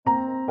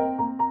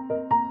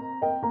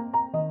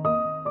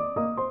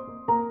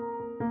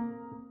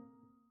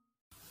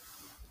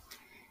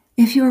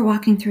If you are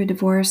walking through a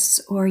divorce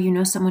or you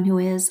know someone who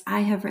is, I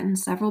have written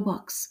several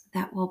books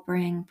that will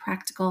bring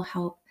practical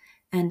help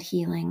and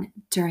healing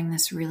during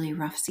this really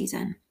rough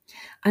season.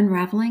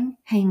 Unraveling,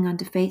 hanging on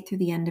to faith through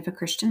the end of a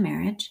Christian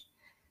marriage,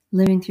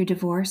 living through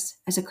divorce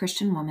as a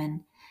Christian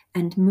woman,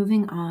 and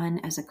moving on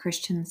as a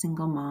Christian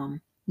single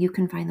mom. You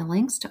can find the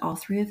links to all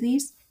three of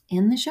these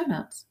in the show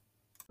notes.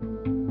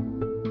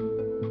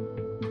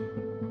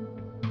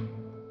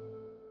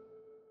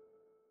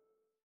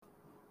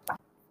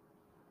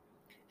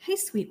 Hey,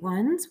 sweet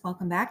ones.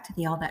 Welcome back to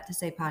the All That to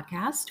Say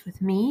podcast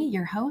with me,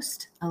 your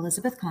host,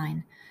 Elizabeth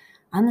Klein.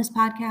 On this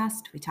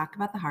podcast, we talk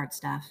about the hard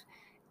stuff.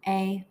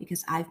 A,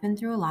 because I've been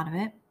through a lot of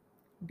it.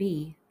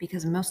 B,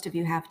 because most of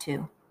you have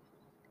too.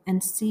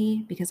 And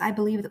C, because I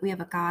believe that we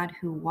have a God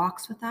who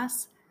walks with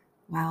us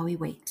while we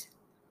wait.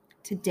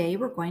 Today,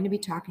 we're going to be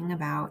talking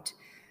about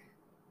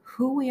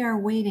who we are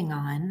waiting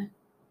on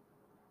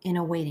in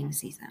a waiting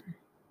season,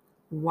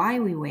 why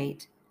we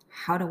wait,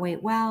 how to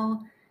wait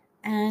well,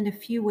 and a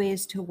few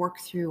ways to work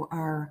through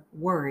our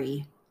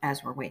worry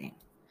as we're waiting.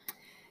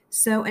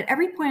 So at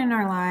every point in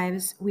our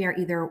lives, we are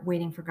either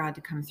waiting for God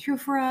to come through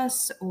for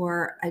us,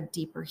 or a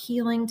deeper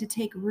healing to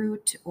take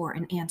root, or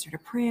an answer to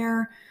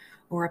prayer,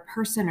 or a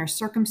person or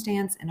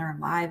circumstance in our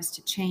lives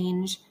to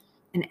change.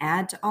 And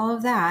add to all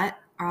of that,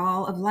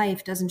 all of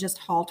life doesn't just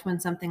halt when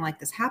something like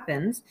this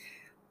happens.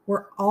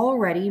 We're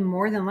already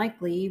more than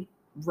likely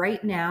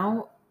right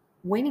now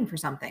waiting for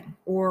something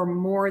or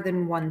more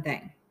than one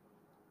thing.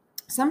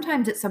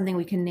 Sometimes it's something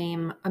we can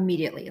name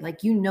immediately,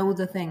 like you know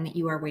the thing that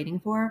you are waiting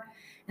for.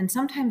 And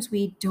sometimes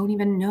we don't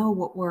even know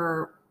what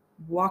we're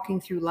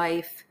walking through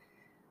life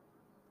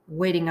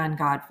waiting on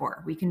God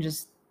for. We can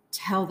just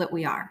tell that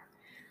we are.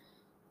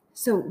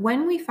 So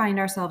when we find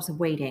ourselves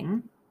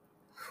waiting,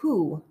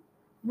 who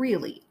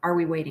really are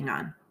we waiting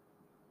on?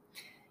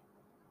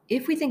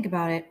 If we think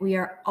about it, we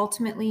are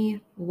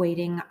ultimately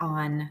waiting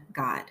on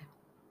God.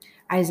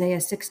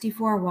 Isaiah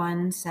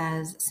 64:1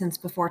 says, "Since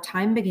before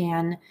time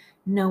began,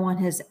 no one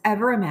has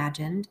ever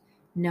imagined,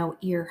 no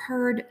ear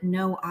heard,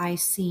 no eye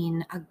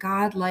seen, a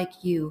God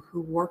like you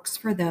who works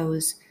for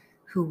those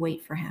who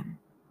wait for him."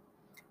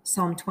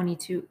 Psalm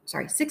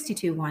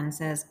 62:1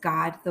 says,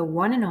 "God, the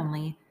one and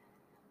only,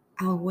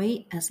 I'll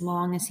wait as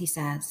long as he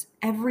says.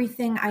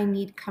 Everything I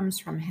need comes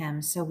from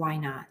him, so why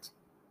not?"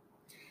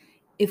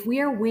 If we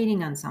are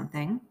waiting on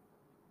something,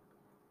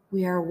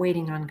 we are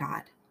waiting on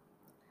God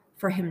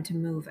for him to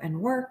move and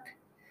work,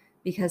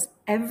 because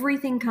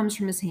everything comes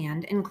from his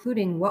hand,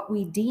 including what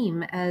we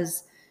deem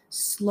as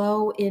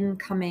slow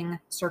incoming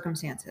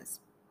circumstances.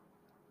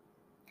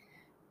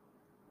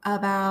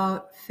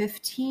 About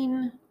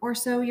 15 or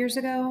so years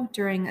ago,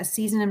 during a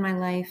season in my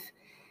life,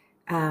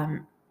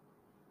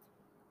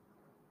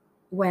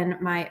 when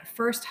my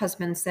first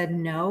husband said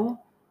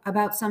no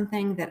about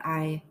something that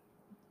I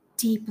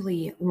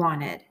deeply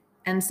wanted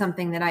and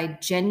something that I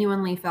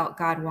genuinely felt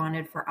God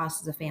wanted for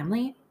us as a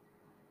family,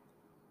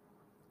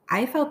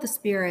 I felt the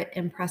Spirit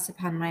impress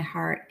upon my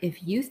heart,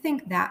 if you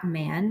think that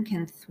man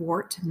can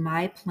thwart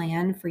my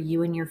plan for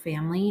you and your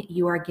family,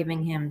 you are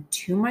giving him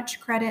too much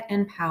credit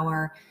and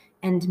power,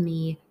 and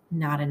me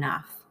not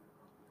enough.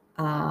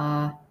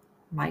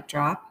 Mic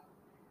drop.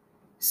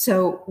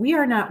 So we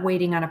are not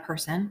waiting on a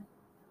person.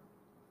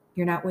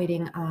 You're not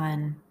waiting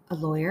on a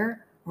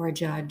lawyer or a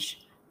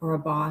judge or a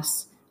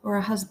boss or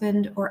a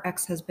husband or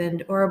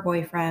ex-husband or a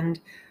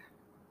boyfriend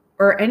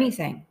or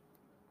anything.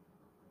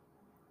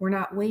 We're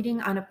not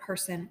waiting on a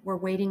person. We're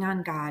waiting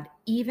on God,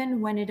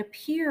 even when it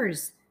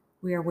appears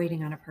we are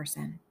waiting on a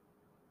person.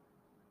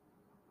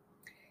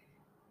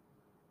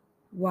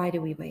 Why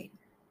do we wait?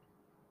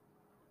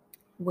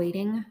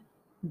 Waiting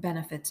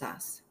benefits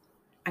us.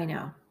 I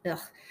know. Ugh.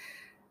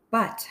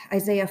 But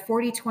Isaiah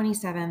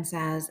 40:27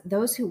 says,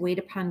 "Those who wait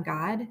upon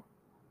God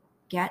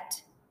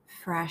get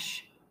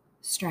fresh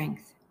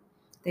strength.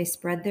 They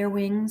spread their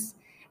wings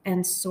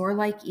and soar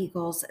like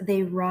eagles.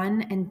 They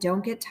run and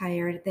don't get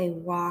tired. They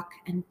walk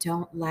and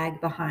don't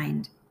lag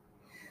behind."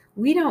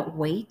 We don't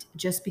wait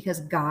just because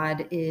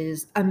God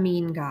is a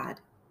mean God.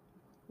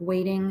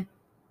 Waiting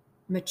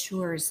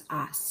matures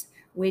us.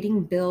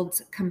 Waiting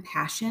builds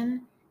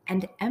compassion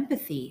and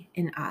empathy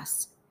in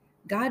us.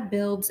 God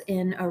builds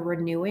in a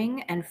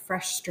renewing and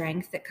fresh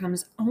strength that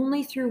comes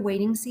only through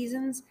waiting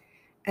seasons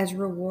as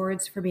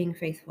rewards for being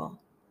faithful.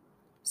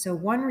 So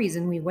one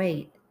reason we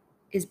wait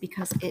is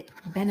because it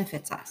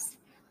benefits us.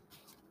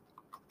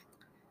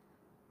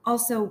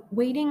 Also,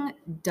 waiting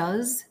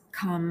does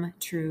come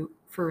to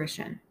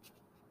fruition.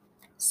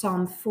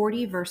 Psalm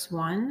 40 verse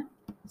 1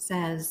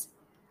 says,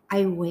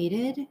 "I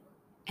waited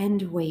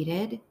and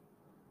waited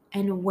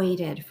and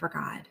waited for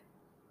God.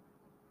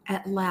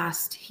 At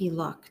last he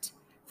looked.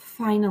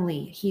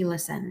 Finally he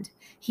listened.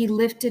 He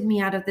lifted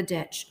me out of the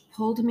ditch,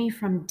 pulled me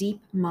from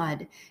deep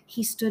mud.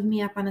 He stood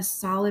me up on a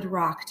solid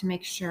rock to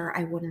make sure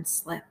I wouldn't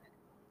slip."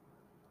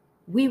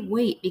 We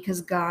wait because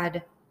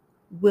God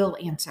will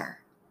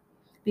answer,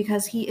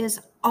 because he is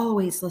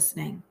always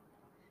listening,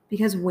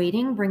 because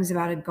waiting brings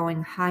about a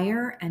going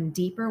higher and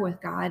deeper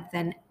with God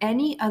than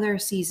any other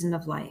season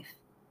of life.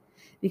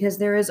 because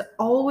there is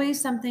always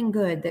something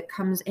good that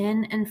comes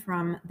in and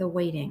from the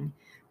waiting.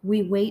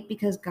 We wait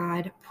because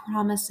God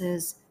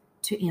promises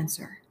to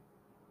answer.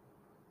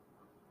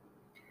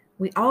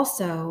 We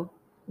also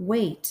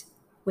wait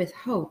with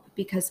hope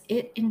because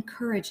it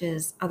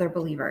encourages other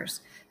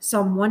believers.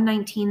 Psalm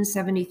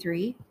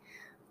 119:73.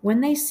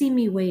 When they see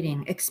me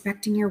waiting,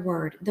 expecting your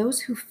word,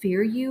 those who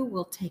fear you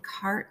will take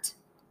heart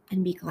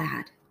and be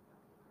glad.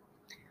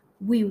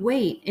 We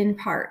wait in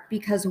part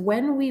because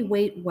when we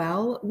wait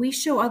well, we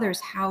show others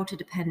how to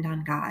depend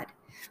on God.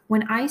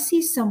 When I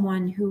see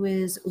someone who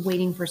is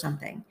waiting for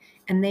something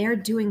and they are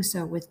doing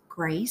so with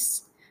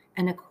grace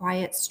and a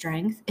quiet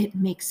strength, it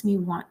makes me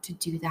want to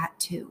do that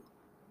too.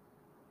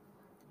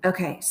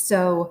 Okay,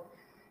 so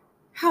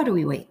how do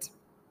we wait?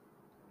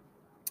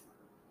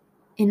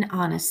 In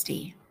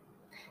honesty.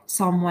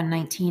 Psalm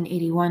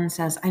 119:81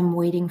 says, I'm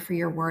waiting for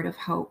your word of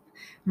hope.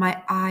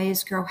 My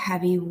eyes grow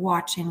heavy,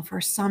 watching for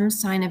some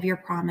sign of your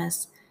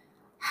promise.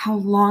 How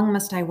long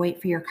must I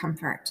wait for your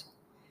comfort?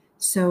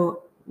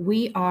 So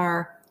we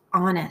are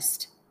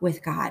honest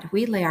with God.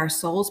 We lay our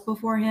souls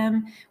before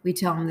him. We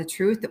tell him the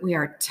truth that we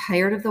are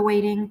tired of the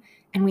waiting,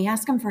 and we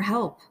ask him for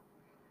help.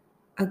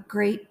 A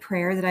great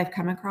prayer that I've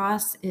come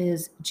across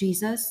is,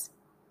 Jesus,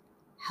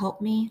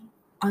 help me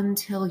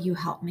until you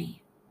help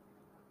me.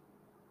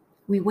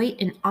 We wait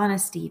in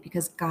honesty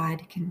because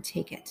God can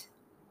take it.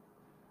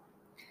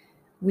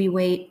 We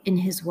wait in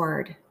his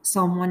word.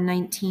 Psalm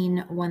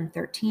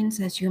 119:113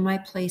 says, you're my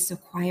place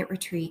of quiet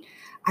retreat.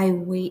 I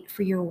wait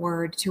for your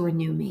word to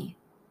renew me.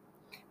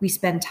 We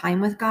spend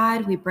time with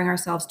God, we bring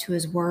ourselves to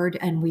his word,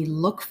 and we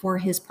look for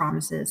his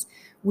promises.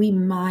 We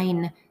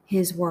mine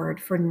his word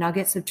for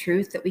nuggets of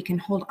truth that we can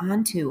hold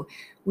on to.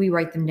 We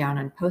write them down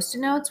on Post-it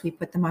notes, we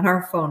put them on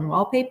our phone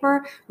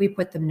wallpaper, we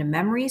put them to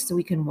memory so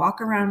we can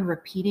walk around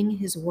repeating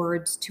his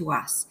words to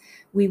us.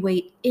 We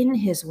wait in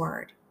his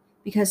word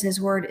because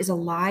his word is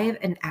alive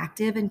and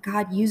active, and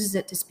God uses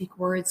it to speak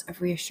words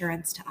of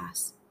reassurance to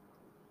us.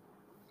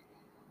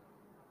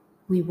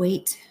 We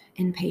wait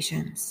in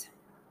patience.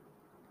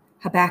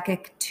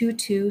 Habakkuk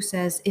 2:2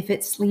 says, if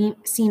it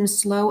seems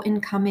slow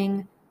in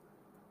coming,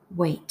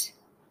 wait.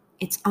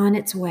 It's on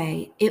its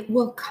way. It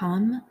will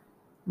come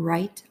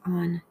right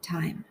on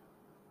time.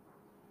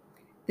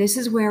 This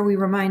is where we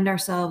remind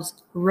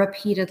ourselves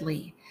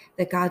repeatedly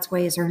that God's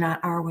ways are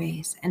not our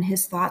ways and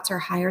his thoughts are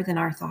higher than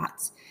our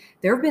thoughts.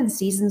 There have been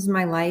seasons in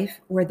my life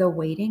where the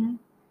waiting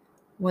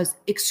was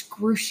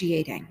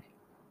excruciating,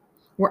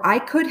 where I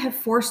could have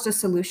forced a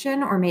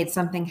solution or made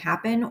something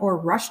happen or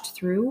rushed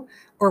through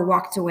or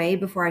walked away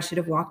before I should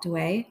have walked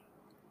away.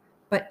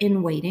 But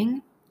in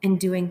waiting and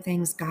doing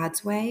things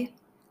God's way,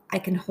 I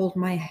can hold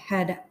my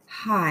head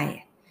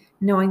high,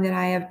 knowing that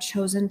I have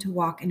chosen to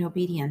walk in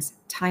obedience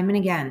time and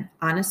again,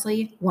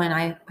 honestly, when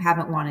I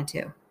haven't wanted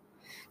to.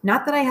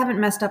 Not that I haven't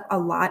messed up a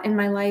lot in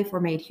my life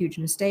or made huge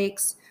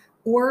mistakes,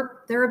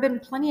 or there have been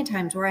plenty of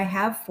times where I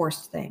have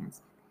forced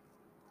things.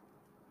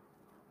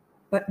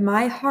 But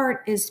my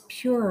heart is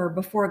pure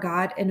before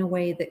God in a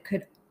way that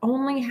could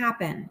only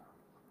happen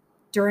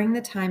during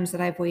the times that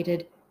I've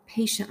waited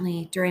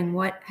patiently during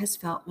what has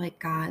felt like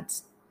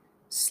God's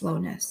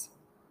slowness.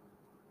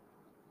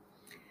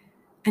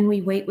 And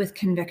we wait with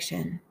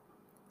conviction.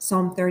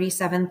 Psalm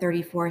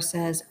 37:34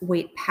 says,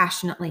 wait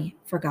passionately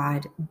for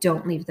God.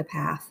 Don't leave the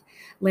path.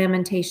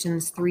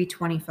 Lamentations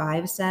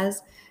 3:25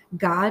 says,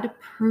 God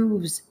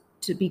proves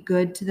to be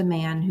good to the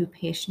man who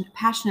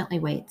passionately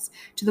waits,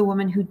 to the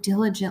woman who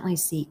diligently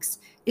seeks.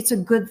 It's a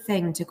good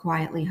thing to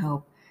quietly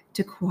hope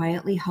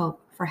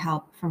for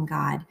help from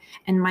God.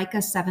 And Micah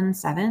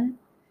 7:7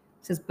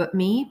 says, but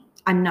me,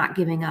 I'm not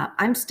giving up.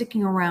 I'm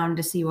sticking around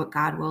to see what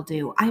God will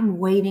do. I'm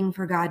waiting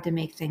for God to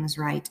make things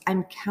right.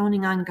 I'm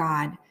counting on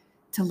God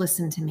to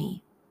listen to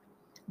me.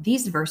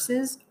 These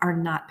verses are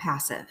not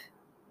passive.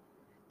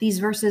 These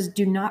verses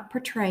do not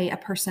portray a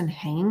person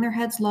hanging their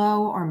heads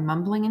low or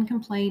mumbling in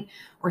complaint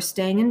or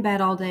staying in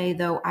bed all day,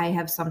 though I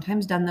have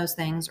sometimes done those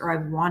things or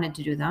I've wanted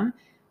to do them.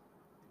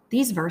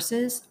 These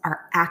verses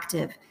are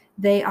active.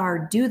 They are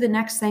do the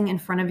next thing in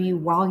front of you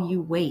while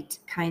you wait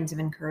kinds of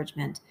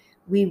encouragement.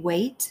 We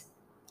wait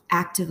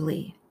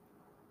actively.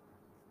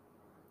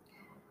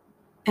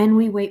 And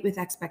we wait with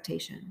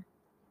expectation.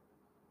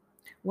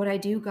 What I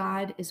do,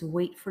 God, is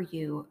wait for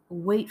you.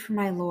 Wait for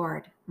my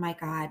Lord, my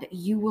God.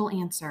 You will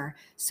answer.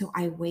 So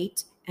I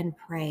wait and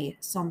pray.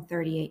 Psalm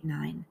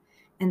 38:9.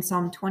 And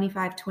Psalm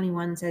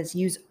 25:21 says,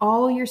 use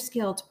all your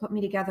skill to put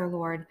me together,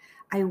 Lord.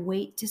 I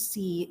wait to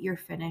see your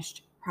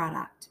finished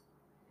product.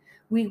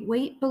 We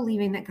wait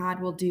believing that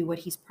God will do what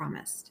he's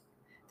promised.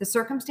 The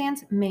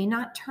circumstance may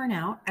not turn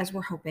out as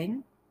we're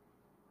hoping,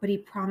 but he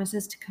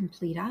promises to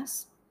complete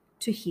us,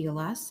 to heal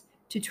us,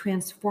 to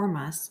transform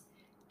us.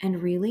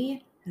 And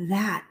really,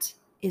 that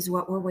is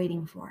what we're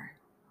waiting for.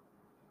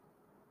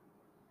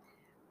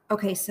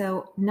 Okay,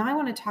 so now I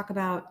want to talk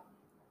about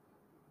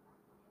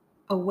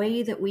a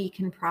way that we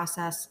can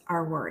process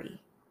our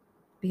worry.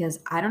 Because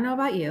I don't know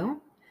about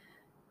you,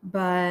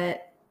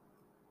 but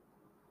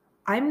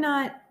I'm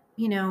not,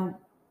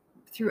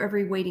 through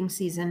every waiting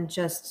season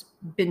just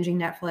binging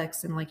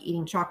Netflix and like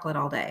eating chocolate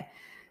all day.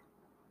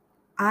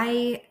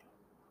 I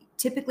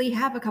typically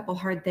have a couple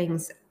hard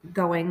things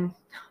going.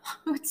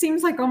 It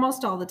seems like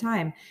almost all the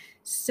time.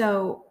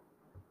 So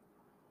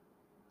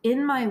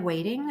in my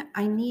waiting,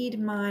 I need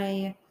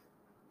my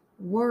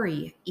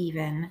worry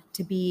even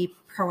to be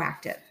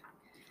proactive.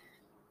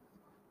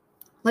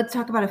 Let's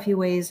talk about a few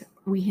ways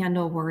we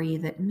handle worry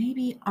that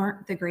maybe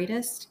aren't the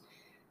greatest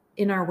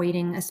in our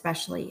waiting,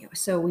 especially.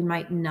 So we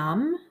might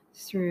numb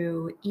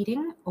through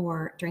eating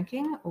or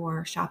drinking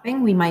or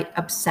shopping. We might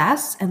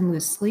obsess and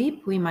lose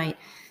sleep. We might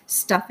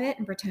stuff it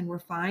and pretend we're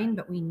fine,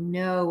 but we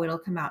know it'll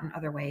come out in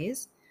other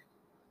ways.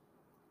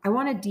 I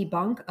want to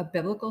debunk a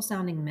biblical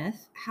sounding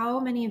myth. How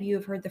many of you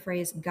have heard the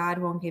phrase, God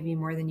won't give you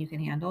more than you can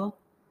handle?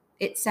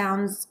 It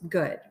sounds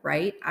good,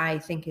 right? I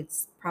think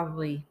it's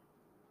probably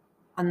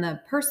on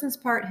the person's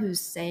part who's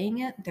saying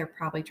it, they're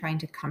probably trying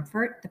to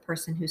comfort the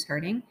person who's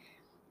hurting.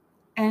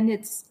 And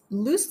it's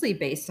loosely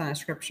based on a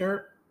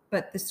scripture,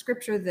 but the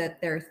scripture that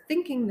they're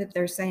thinking that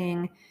they're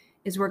saying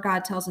is where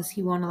God tells us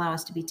he won't allow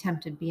us to be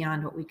tempted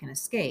beyond what we can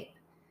escape.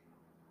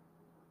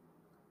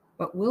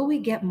 But will we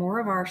get more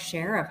of our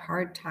share of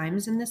hard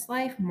times in this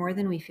life, more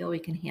than we feel we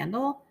can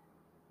handle?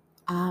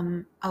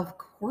 Of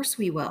course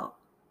we will.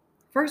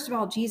 First of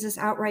all, Jesus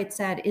outright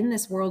said, in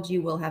this world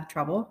you will have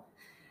trouble.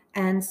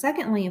 And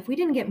secondly, if we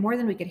didn't get more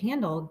than we could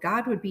handle,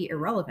 God would be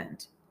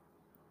irrelevant.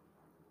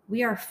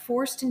 We are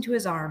forced into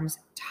his arms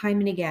time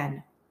and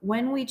again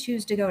when we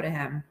choose to go to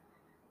him,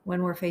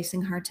 when we're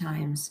facing hard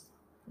times,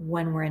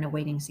 when we're in a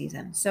waiting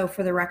season. So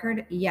for the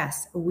record,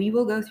 yes, we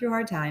will go through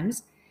hard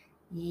times.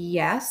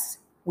 Yes,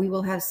 we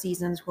will have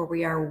seasons where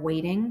we are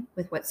waiting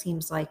with what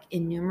seems like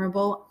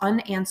innumerable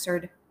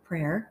unanswered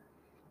prayer.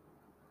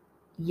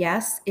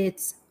 Yes,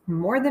 it's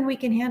more than we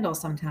can handle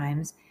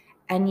sometimes.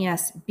 And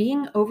yes,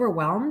 being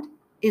overwhelmed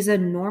is a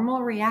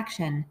normal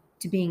reaction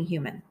to being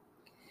human.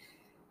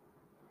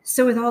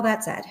 So with all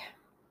that said,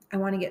 I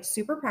want to get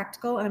super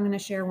practical, and I'm going to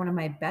share one of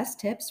my best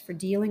tips for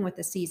dealing with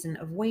the season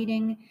of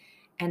waiting.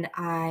 And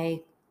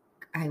I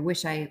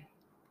wish I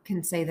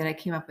can say that I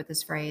came up with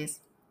this phrase.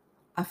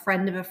 A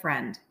friend of a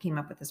friend came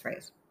up with this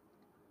phrase.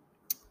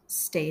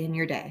 Stay in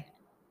your day.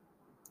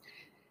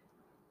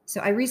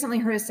 So I recently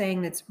heard a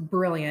saying that's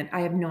brilliant.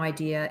 I have no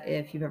idea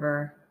if you've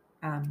ever,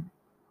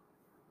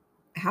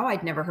 how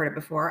I'd never heard it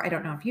before. I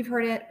don't know if you've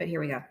heard it, but here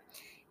we go.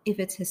 If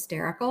it's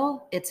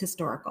hysterical, it's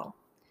historical.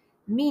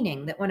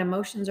 Meaning that when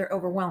emotions are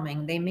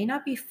overwhelming, they may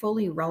not be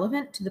fully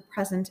relevant to the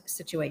present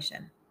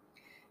situation.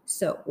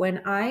 So when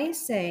I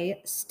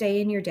say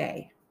stay in your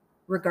day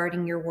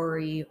regarding your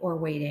worry or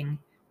waiting,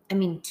 I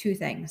mean two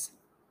things.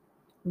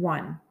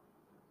 One,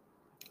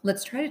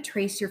 let's try to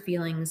trace your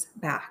feelings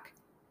back.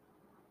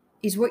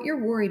 Is what you're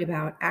worried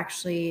about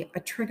actually a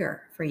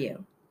trigger for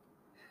you?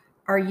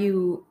 Are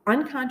you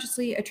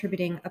unconsciously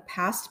attributing a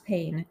past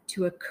pain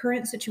to a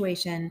current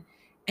situation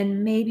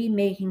and maybe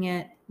making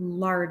it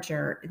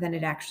larger than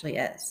it actually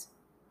is?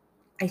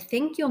 I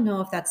think you'll know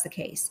if that's the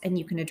case, and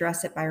you can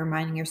address it by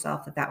reminding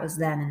yourself that that was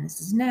then and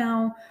this is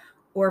now.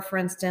 Or for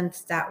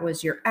instance, that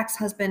was your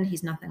ex-husband,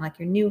 he's nothing like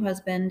your new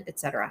husband,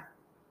 etc.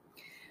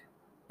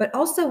 But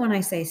also when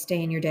I say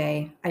stay in your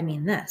day, I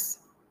mean this.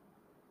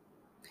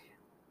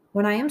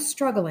 When I am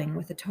struggling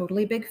with a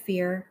totally big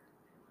fear,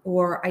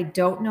 or I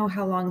don't know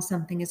how long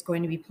something is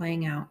going to be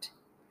playing out,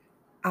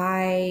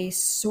 I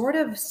sort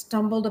of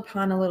stumbled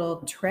upon a little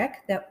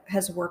trick that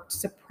has worked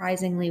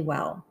surprisingly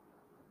well.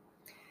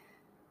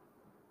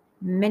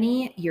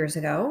 Many years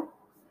ago,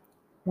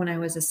 when I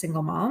was a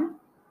single mom,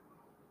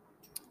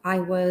 I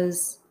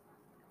was,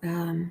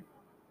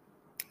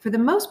 for the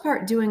most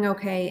part, doing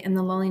okay in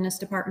the loneliness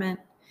department,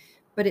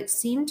 but it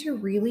seemed to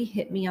really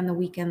hit me on the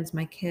weekends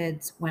my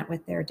kids went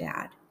with their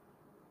dad.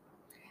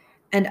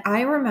 And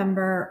I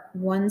remember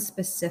one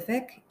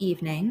specific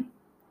evening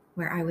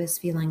where I was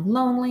feeling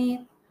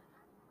lonely.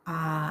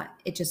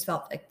 It just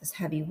felt like this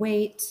heavy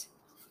weight.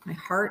 My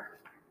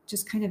heart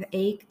just kind of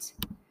ached.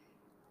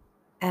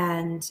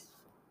 And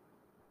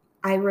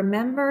I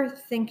remember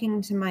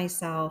thinking to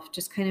myself,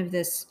 just kind of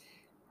this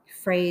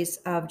phrase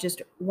of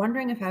just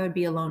wondering if I would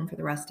be alone for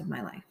the rest of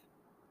my life.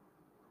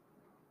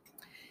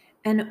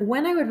 And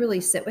when I would really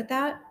sit with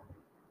that,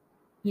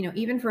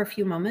 even for a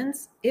few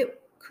moments,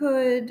 it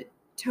could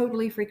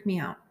totally freak me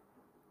out.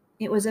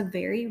 It was a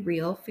very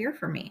real fear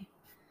for me,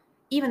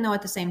 even though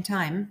at the same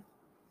time,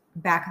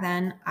 back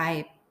then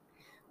I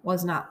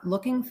was not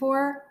looking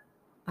for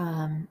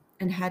and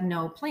had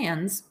no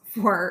plans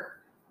for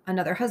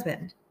another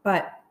husband.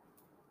 But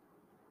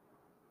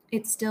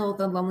it's still,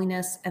 the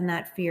loneliness and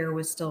that fear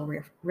was still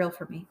real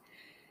for me.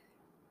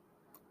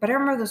 But I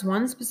remember this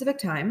one specific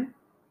time,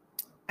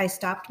 I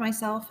stopped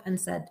myself and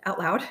said out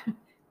loud,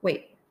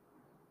 wait,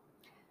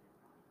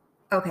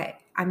 okay,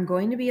 I'm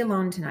going to be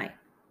alone tonight.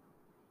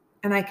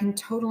 And I can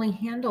totally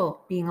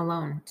handle being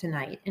alone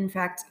tonight. In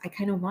fact, I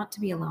kind of want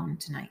to be alone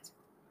tonight.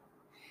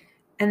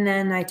 And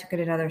then I took it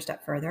another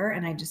step further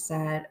and I just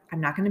said, I'm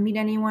not going to meet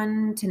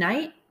anyone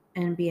tonight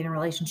and be in a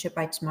relationship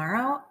by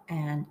tomorrow.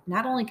 And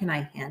not only can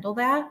I handle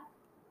that,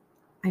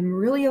 I'm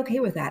really okay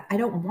with that. I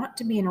don't want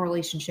to be in a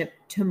relationship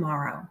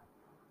tomorrow.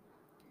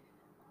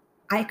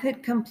 I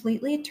could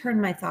completely turn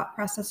my thought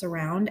process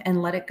around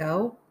and let it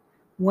go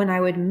when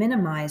I would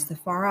minimize the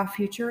far off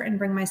future and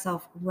bring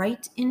myself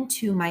right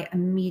into my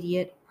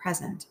immediate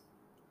present.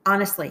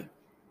 Honestly,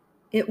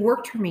 it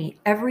worked for me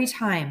every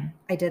time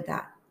I did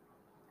that.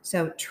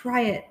 So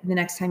try it the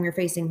next time you're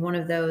facing one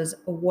of those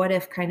what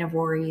if kind of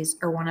worries,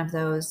 or one of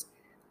those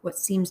what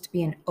seems to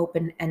be an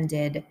open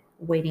ended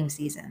waiting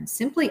season.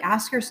 Simply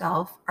ask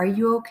yourself, are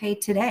you okay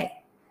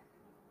today?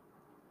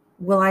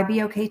 Will I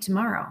be okay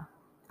tomorrow?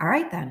 All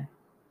right, then.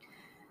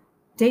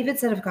 David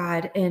said of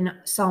God in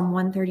Psalm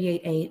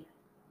 138:8,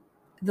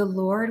 "The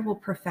Lord will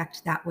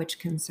perfect that which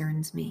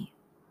concerns me."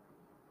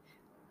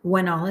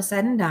 When all is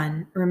said and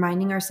done,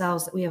 reminding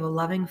ourselves that we have a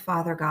loving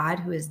Father God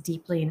who is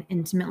deeply and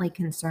intimately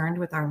concerned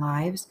with our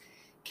lives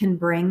can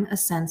bring a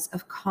sense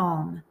of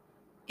calm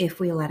if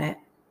we let it.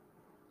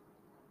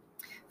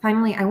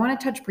 Finally, I want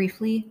to touch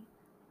briefly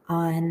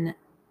on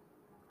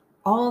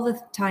all the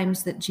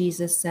times that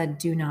Jesus said,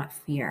 "Do not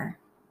fear,"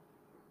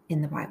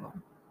 in the Bible.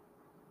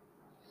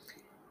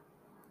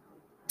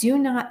 Do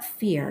not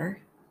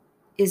fear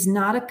is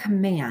not a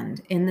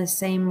command in the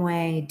same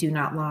way do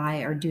not lie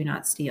or do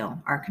not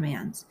steal are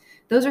commands.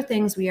 Those are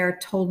things we are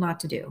told not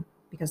to do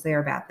because they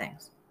are bad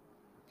things.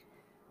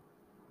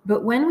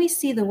 But when we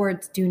see the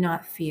words do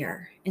not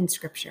fear in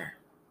Scripture,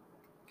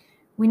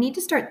 we need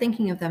to start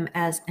thinking of them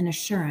as an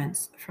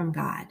assurance from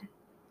God,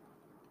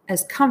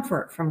 as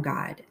comfort from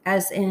God,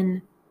 as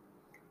in,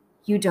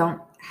 you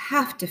don't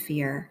have to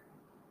fear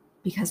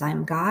because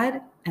I'm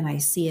God and I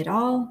see it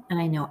all and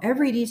I know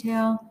every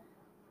detail.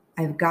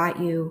 I've got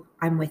you.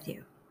 I'm with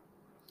you.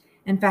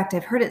 In fact,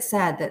 I've heard it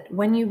said that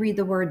when you read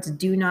the words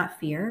do not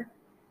fear,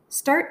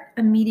 start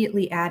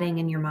immediately adding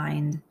in your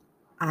mind,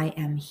 I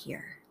am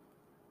here.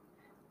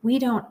 We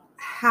don't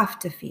have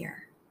to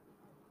fear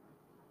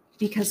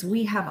because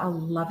we have a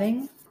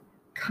loving,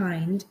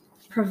 kind,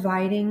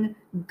 providing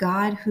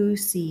God who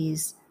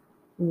sees,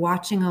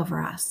 watching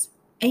over us,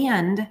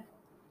 and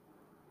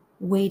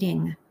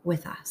waiting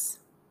with us.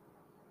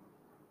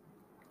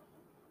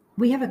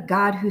 We have a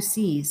God who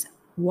sees,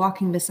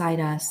 walking beside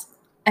us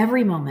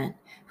every moment,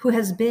 who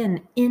has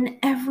been in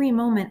every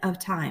moment of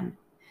time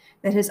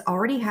that has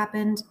already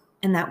happened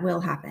and that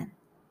will happen.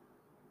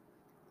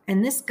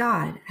 And this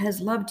God has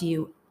loved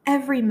you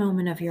every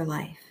moment of your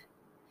life.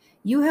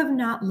 You have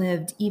not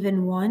lived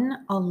even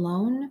one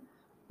alone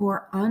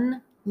or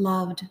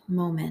unloved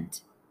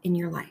moment in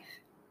your life.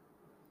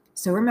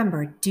 So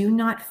remember, do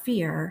not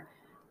fear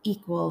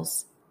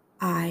equals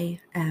I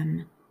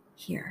am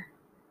here.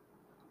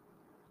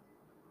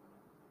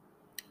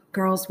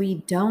 Girls, we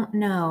don't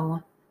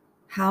know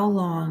how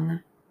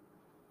long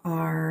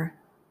our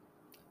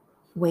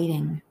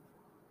waiting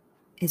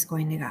is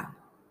going to go.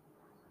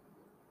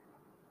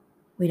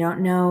 We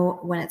don't know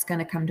when it's going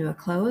to come to a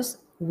close.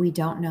 We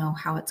don't know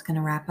how it's going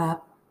to wrap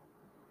up.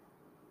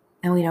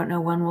 And we don't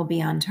know when we'll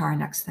be on to our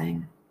next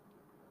thing.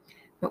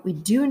 But we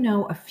do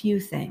know a few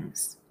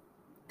things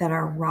that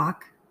are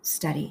rock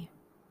steady.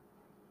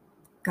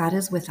 God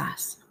is with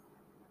us.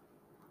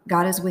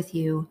 God is with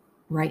you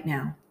right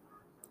now.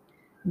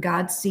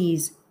 God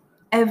sees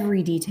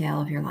every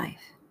detail of your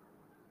life.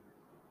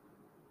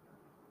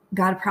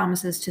 God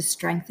promises to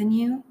strengthen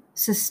you,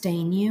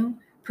 sustain you,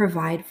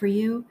 provide for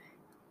you,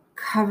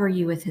 cover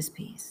you with his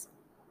peace.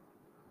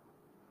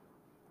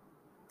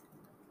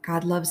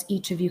 God loves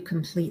each of you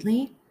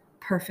completely,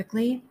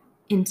 perfectly,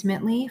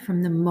 intimately,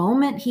 from the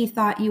moment he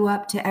thought you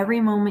up to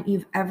every moment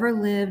you've ever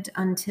lived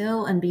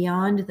until and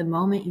beyond the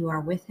moment you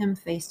are with him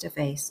face to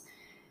face.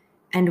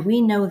 And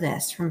we know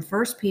this from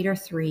 1 Peter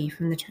 3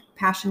 from the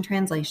Passion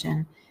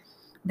Translation,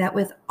 that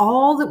with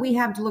all that we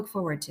have to look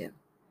forward to,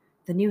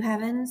 the new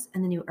heavens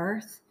and the new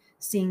earth,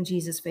 seeing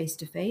Jesus face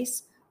to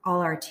face, all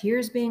our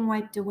tears being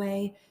wiped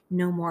away,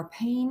 no more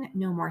pain,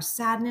 no more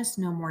sadness,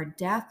 no more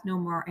death, no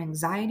more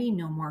anxiety,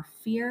 no more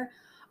fear,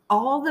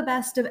 all the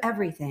best of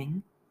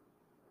everything,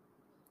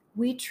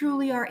 we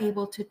truly are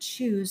able to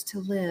choose to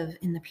live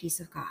in the peace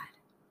of God.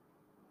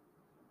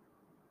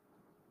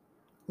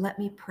 Let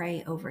me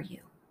pray over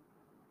you.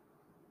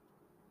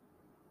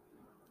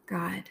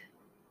 God,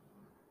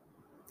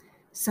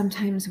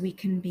 sometimes we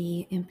can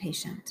be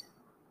impatient.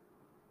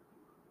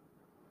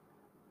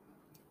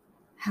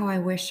 How I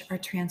wish our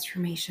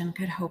transformation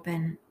could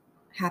happen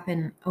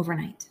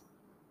overnight.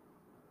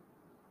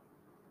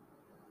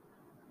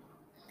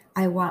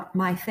 I want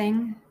my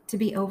thing to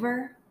be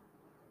over.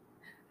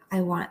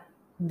 I want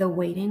the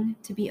waiting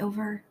to be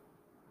over.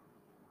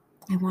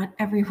 I want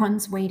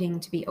everyone's waiting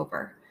to be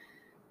over.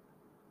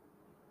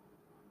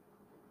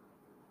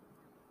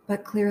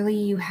 But clearly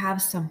you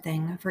have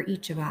something for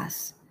each of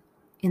us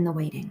in the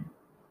waiting.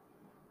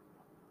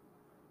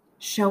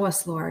 Show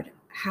us, Lord,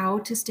 how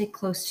to stay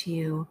close to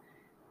you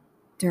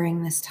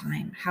during this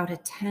time, how to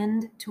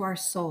tend to our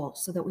soul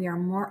so that we are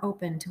more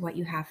open to what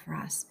you have for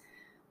us.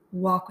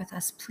 Walk with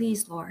us,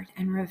 please, Lord,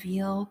 and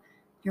reveal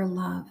your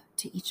love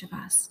to each of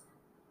us.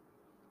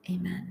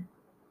 Amen.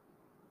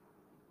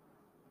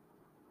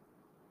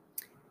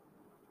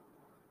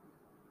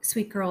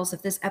 Sweet girls,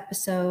 if this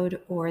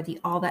episode or the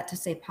All That to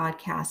Say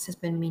podcast has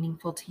been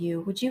meaningful to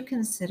you, would you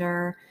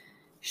consider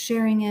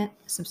sharing it,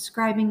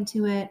 subscribing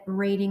to it,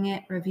 rating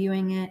it,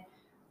 reviewing it,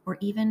 or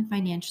even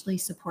financially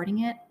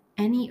supporting it?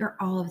 Any or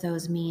all of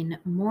those mean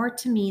more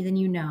to me than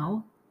you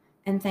know.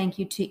 And thank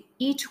you to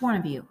each one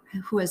of you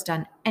who has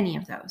done any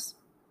of those.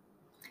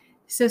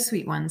 So,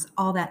 sweet ones,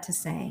 all that to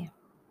say,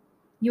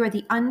 you are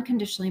the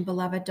unconditionally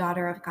beloved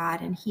daughter of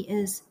God, and He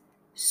is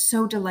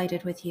so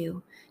delighted with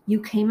you.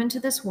 You came into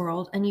this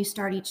world and you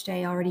start each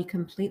day already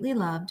completely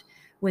loved,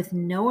 with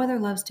no other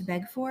loves to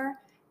beg for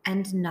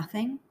and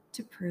nothing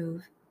to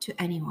prove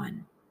to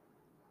anyone.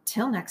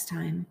 Till next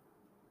time,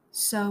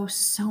 so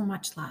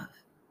much love.